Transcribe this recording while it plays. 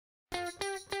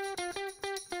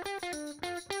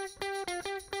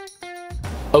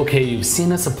Okay, you've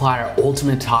seen us apply our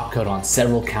ultimate top coat on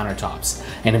several countertops,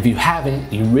 and if you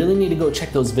haven't, you really need to go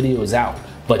check those videos out.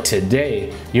 But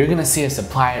today, you're gonna see us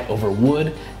apply it over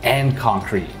wood and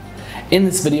concrete. In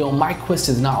this video, Mike Quist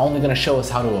is not only gonna show us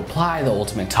how to apply the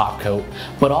ultimate top coat,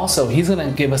 but also he's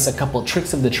gonna give us a couple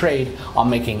tricks of the trade on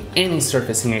making any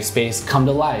surface in your space come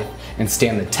to life and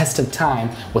stand the test of time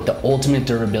with the ultimate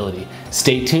durability.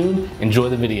 Stay tuned, enjoy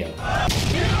the video.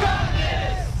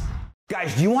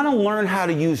 Guys, do you want to learn how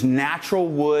to use natural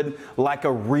wood like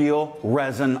a real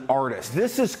resin artist?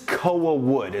 This is koa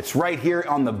wood. It's right here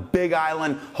on the Big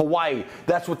Island, Hawaii.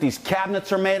 That's what these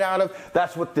cabinets are made out of.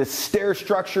 That's what this stair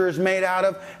structure is made out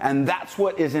of. And that's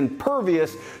what is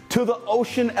impervious to the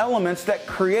ocean elements that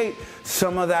create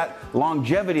some of that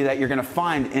longevity that you're going to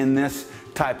find in this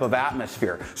type of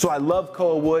atmosphere. So I love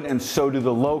koa wood, and so do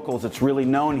the locals. It's really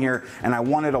known here, and I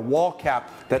wanted a wall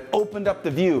cap that opened up the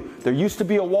view. There used to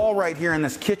be a wall right here in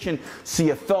this kitchen, so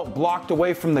you felt blocked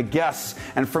away from the guests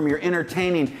and from your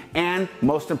entertaining, and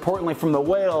most importantly from the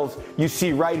whales you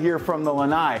see right here from the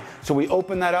lanai. So we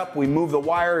opened that up, we moved the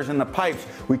wires and the pipes,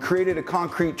 we created a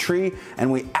concrete tree,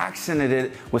 and we accented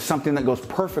it with something that goes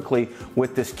perfectly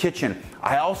with this kitchen.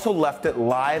 I also left it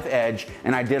live edge,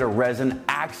 and I did a resin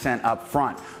accent up front.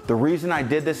 The reason I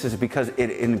did this is because it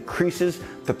increases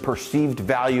the perceived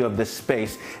value of this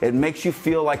space. It makes you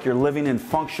feel like you're living in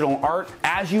functional art.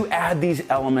 As you add these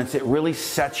elements, it really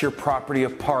sets your property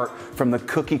apart from the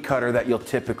cookie cutter that you'll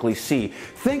typically see.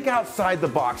 Think outside the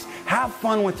box, have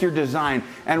fun with your design,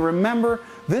 and remember,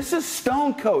 this is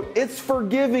Stone Coat. It's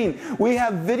forgiving. We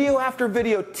have video after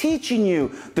video teaching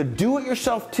you the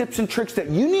do-it-yourself tips and tricks that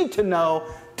you need to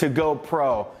know to go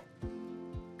pro.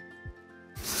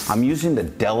 I'm using the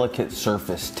delicate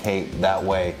surface tape, that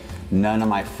way none of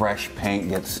my fresh paint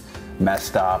gets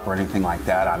messed up or anything like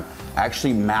that. I'm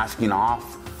actually masking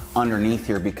off underneath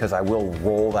here because I will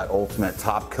roll that ultimate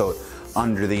top coat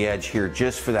under the edge here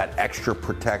just for that extra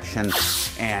protection,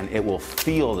 and it will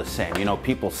feel the same. You know,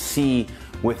 people see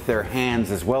with their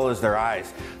hands as well as their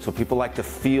eyes, so people like to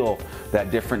feel that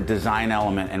different design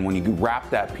element, and when you wrap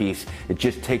that piece, it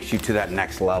just takes you to that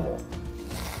next level.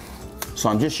 So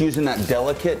I'm just using that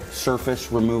delicate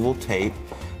surface removal tape,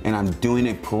 and I'm doing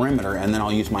a perimeter, and then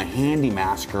I'll use my handy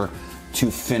masker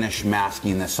to finish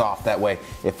masking this off. That way,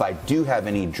 if I do have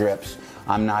any drips,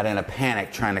 I'm not in a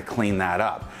panic trying to clean that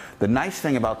up. The nice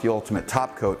thing about the ultimate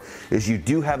top coat is you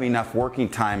do have enough working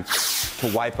time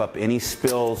to wipe up any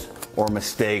spills or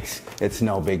mistakes. It's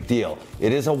no big deal.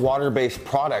 It is a water-based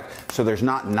product, so there's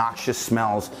not noxious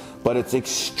smells, but it's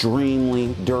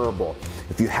extremely durable.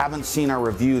 If you haven't seen our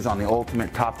reviews on the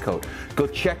ultimate top coat, go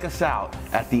check us out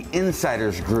at the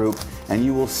Insiders group, and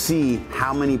you will see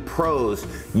how many pros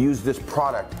use this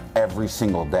product every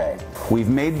single day. We've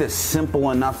made this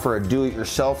simple enough for a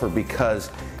do-it-yourselfer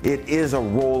because it is a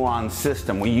roll-on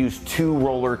system. We use two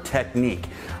roller technique.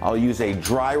 I'll use a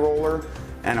dry roller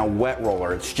and a wet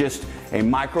roller. It's just a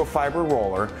microfiber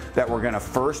roller that we're gonna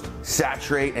first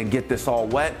saturate and get this all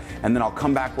wet, and then I'll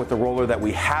come back with the roller that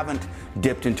we haven't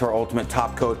dipped into our ultimate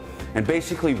top coat and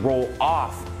basically roll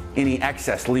off any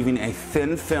excess, leaving a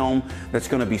thin film that's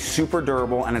gonna be super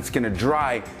durable, and it's gonna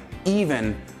dry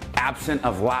even absent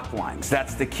of lap lines.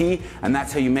 That's the key, and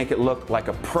that's how you make it look like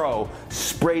a pro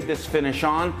sprayed this finish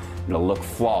on. It'll look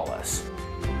flawless.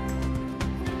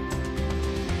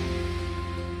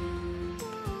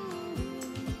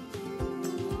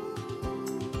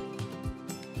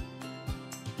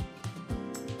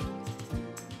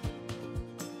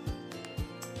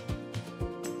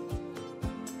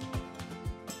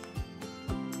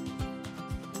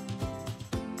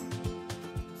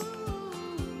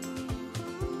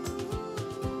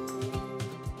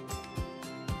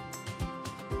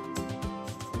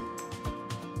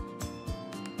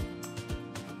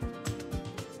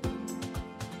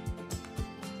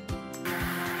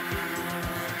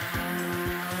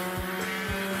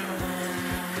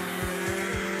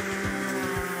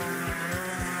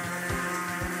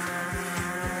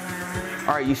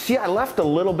 All right, you see I left a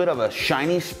little bit of a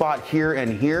shiny spot here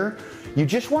and here. You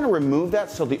just want to remove that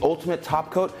so the ultimate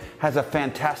top coat has a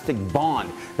fantastic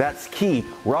bond. That's key.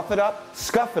 Rough it up,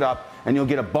 scuff it up, and you'll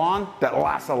get a bond that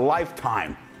lasts a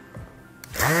lifetime.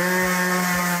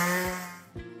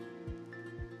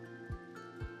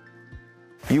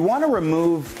 You want to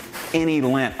remove any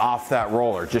lint off that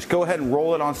roller. Just go ahead and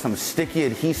roll it on some sticky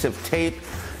adhesive tape.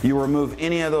 You remove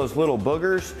any of those little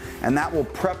boogers, and that will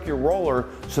prep your roller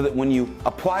so that when you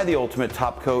apply the ultimate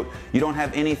top coat, you don't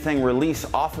have anything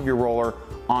release off of your roller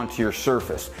onto your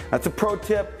surface. That's a pro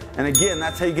tip, and again,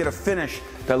 that's how you get a finish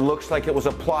that looks like it was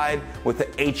applied with the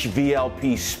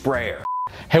HVLP sprayer.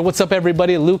 Hey, what's up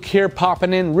everybody? Luke here,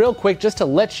 popping in real quick just to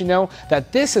let you know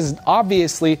that this is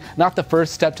obviously not the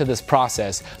first step to this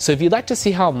process. So if you'd like to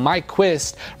see how Mike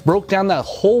Quist broke down that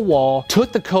whole wall,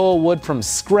 took the koa wood from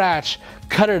scratch,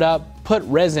 cut it up, put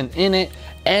resin in it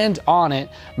and on it,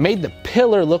 made the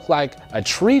pillar look like a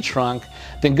tree trunk,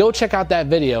 then go check out that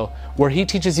video where he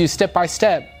teaches you step by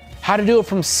step how to do it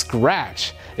from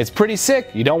scratch. It's pretty sick,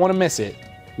 you don't want to miss it.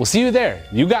 We'll see you there,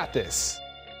 you got this.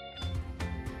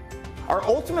 Our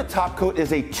ultimate top coat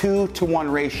is a 2-to-1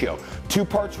 ratio. 2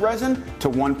 parts resin to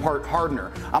 1 part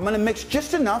hardener. I'm gonna mix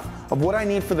just enough of what I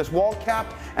need for this wall cap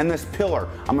and this pillar.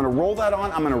 I'm gonna roll that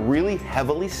on, I'm gonna really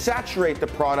heavily saturate the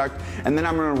product, and then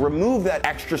I'm gonna remove that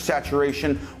extra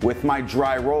saturation with my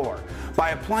dry roller. By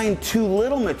applying too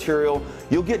little material,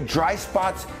 you'll get dry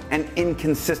spots and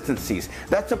inconsistencies.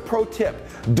 That's a pro tip.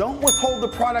 Don't withhold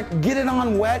the product, get it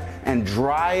on wet and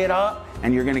dry it up,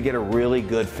 and you're gonna get a really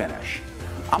good finish.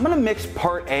 I'm gonna mix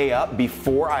part A up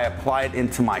before I apply it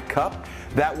into my cup.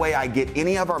 That way I get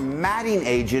any of our matting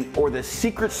agent or the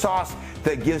secret sauce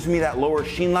that gives me that lower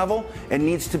sheen level. It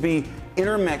needs to be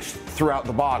intermixed throughout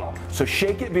the bottle. So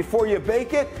shake it before you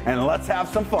bake it, and let's have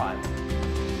some fun.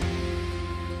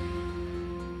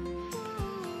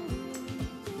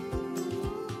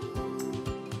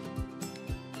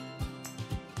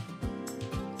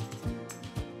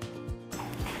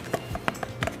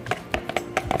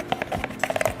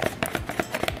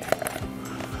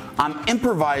 I'm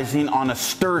improvising on a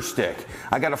stir stick.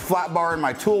 I got a flat bar in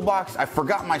my toolbox. I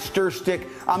forgot my stir stick.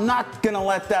 I'm not gonna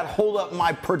let that hold up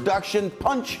my production.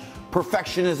 Punch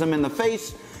perfectionism in the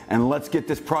face, and let's get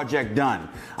this project done.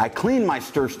 I clean my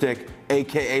stir stick,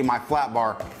 AKA my flat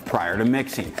bar, prior to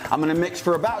mixing. I'm gonna mix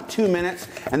for about 2 minutes,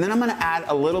 and then I'm gonna add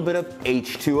a little bit of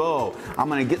H2O. I'm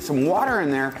gonna get some water in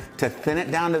there to thin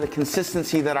it down to the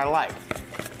consistency that I like.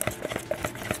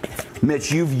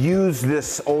 Mitch, you've used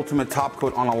this ultimate top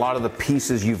coat on a lot of the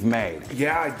pieces you've made.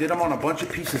 Yeah, I did them on a bunch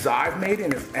of pieces I've made,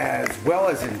 and as well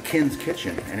as in Ken's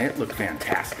kitchen, and it looked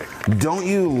fantastic. Don't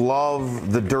you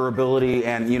love the durability?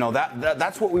 And you know,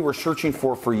 that's what we were searching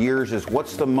for years, is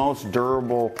what's the most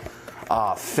durable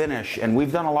finish, and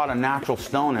we've done a lot of natural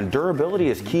stone, and durability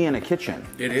is key in a kitchen.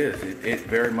 It is, it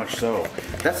very much so.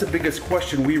 That's the biggest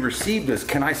question we received is,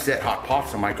 can I set hot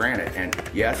pots on my granite? And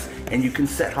yes, and you can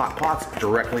set hot pots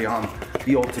directly on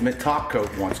the ultimate top coat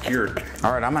once cured.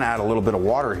 All right, I'm gonna add a little bit of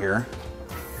water here.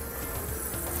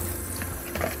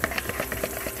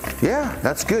 Yeah,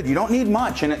 that's good. You don't need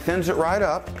much, and it thins it right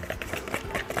up.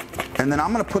 And then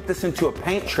I'm gonna put this into a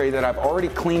paint tray that I've already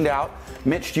cleaned out.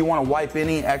 Mitch, do you want to wipe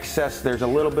any excess? There's a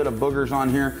little bit of boogers on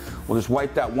here. We'll just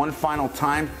wipe that one final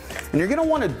time. And you're going to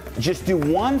want to just do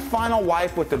one final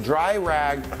wipe with a dry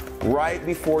rag right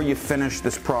before you finish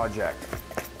this project.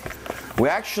 We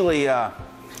actually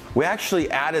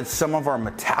added some of our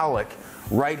metallic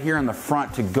right here in the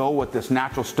front to go with this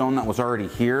natural stone that was already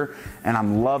here, and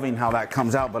I'm loving how that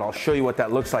comes out, but I'll show you what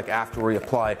that looks like after we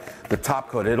apply the top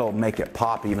coat. It'll make it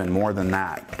pop even more than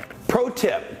that. Pro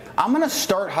tip, I'm gonna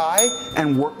start high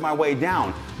and work my way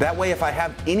down. That way if I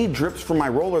have any drips from my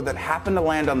roller that happen to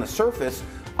land on the surface,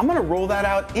 I'm gonna roll that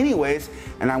out anyways,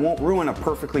 and I won't ruin a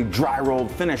perfectly dry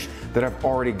rolled finish that I've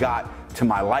already got to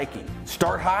my liking.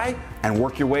 Start high and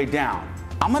work your way down.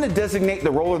 I'm gonna designate the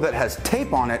roller that has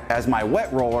tape on it as my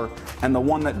wet roller, and the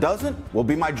one that doesn't will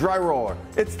be my dry roller.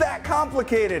 It's that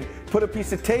complicated. Put a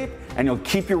piece of tape and you'll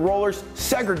keep your rollers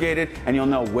segregated, and you'll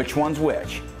know which one's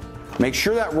which. Make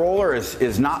sure that roller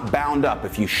is not bound up.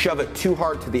 If you shove it too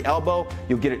hard to the elbow,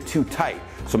 you'll get it too tight.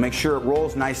 So make sure it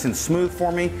rolls nice and smooth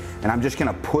for me, and I'm just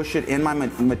gonna push it in my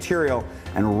material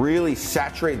and really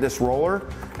saturate this roller,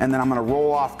 and then I'm gonna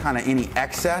roll off kind of any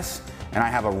excess, and I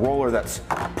have a roller that's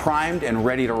primed and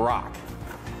ready to rock.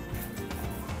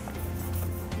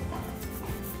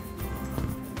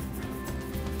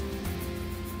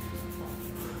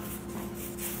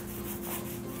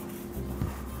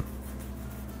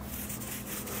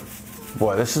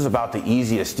 Boy, this is about the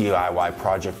easiest DIY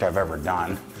project I've ever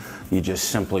done. You just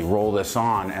simply roll this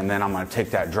on, and then I'm gonna take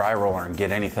that dry roller and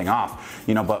get anything off.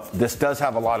 You know, but this does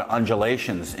have a lot of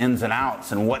undulations, ins and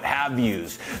outs, and what have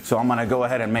yous. So I'm gonna go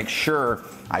ahead and make sure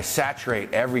I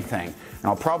saturate everything. And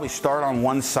I'll probably start on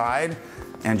one side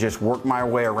and just work my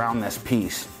way around this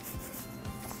piece.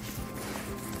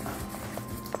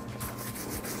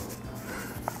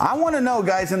 I wanna know,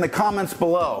 guys, in the comments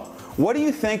below, what do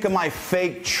you think of my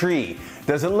fake tree?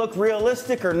 Does it look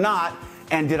realistic or not?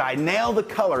 And did I nail the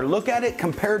color? Look at it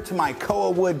compared to my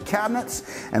koa wood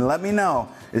cabinets and let me know,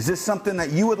 is this something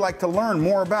that you would like to learn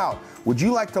more about? Would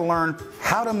you like to learn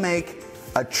how to make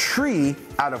a tree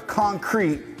out of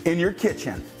concrete in your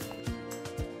kitchen?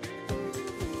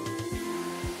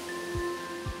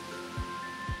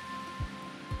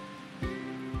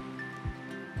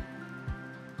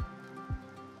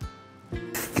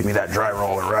 Give me that dry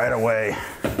roller right away.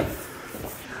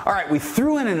 All right, we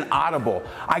threw in an audible.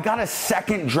 I got a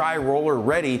second dry roller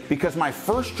ready because my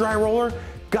first dry roller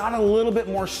got a little bit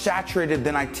more saturated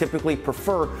than I typically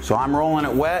prefer. So I'm rolling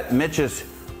it wet. Mitch is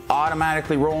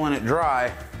automatically rolling it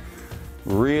dry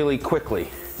really quickly.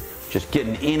 Just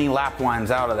getting any lap lines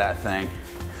out of that thing.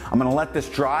 I'm gonna let this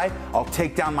dry. I'll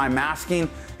take down my masking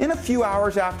in a few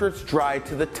hours after it's dried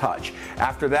to the touch.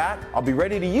 After that, I'll be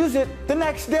ready to use it the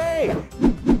next day.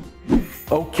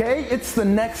 Okay, it's the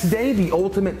next day. The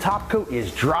Ultimate Top Coat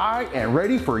is dry and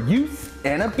ready for use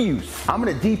and abuse. I'm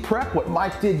gonna de-prep what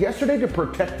Mike did yesterday to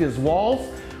protect his walls.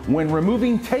 When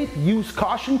removing tape, use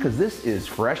caution because this is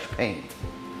fresh paint.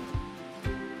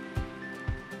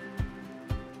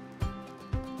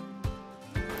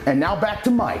 And now back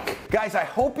to Mike. Guys, I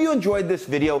hope you enjoyed this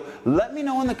video. Let me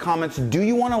know in the comments, do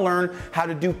you want to learn how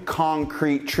to do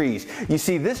concrete trees? You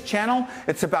see, this channel,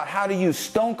 it's about how to use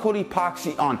stone coat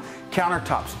epoxy on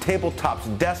countertops,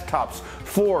 tabletops, desktops,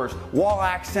 floors, wall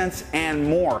accents, and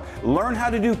more. Learn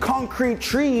how to do concrete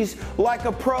trees like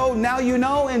a pro. Now you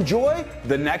know. Enjoy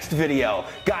the next video.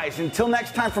 Guys, until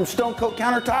next time from Stone Coat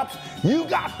Countertops, you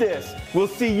got this. We'll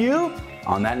see you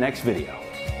on that next video.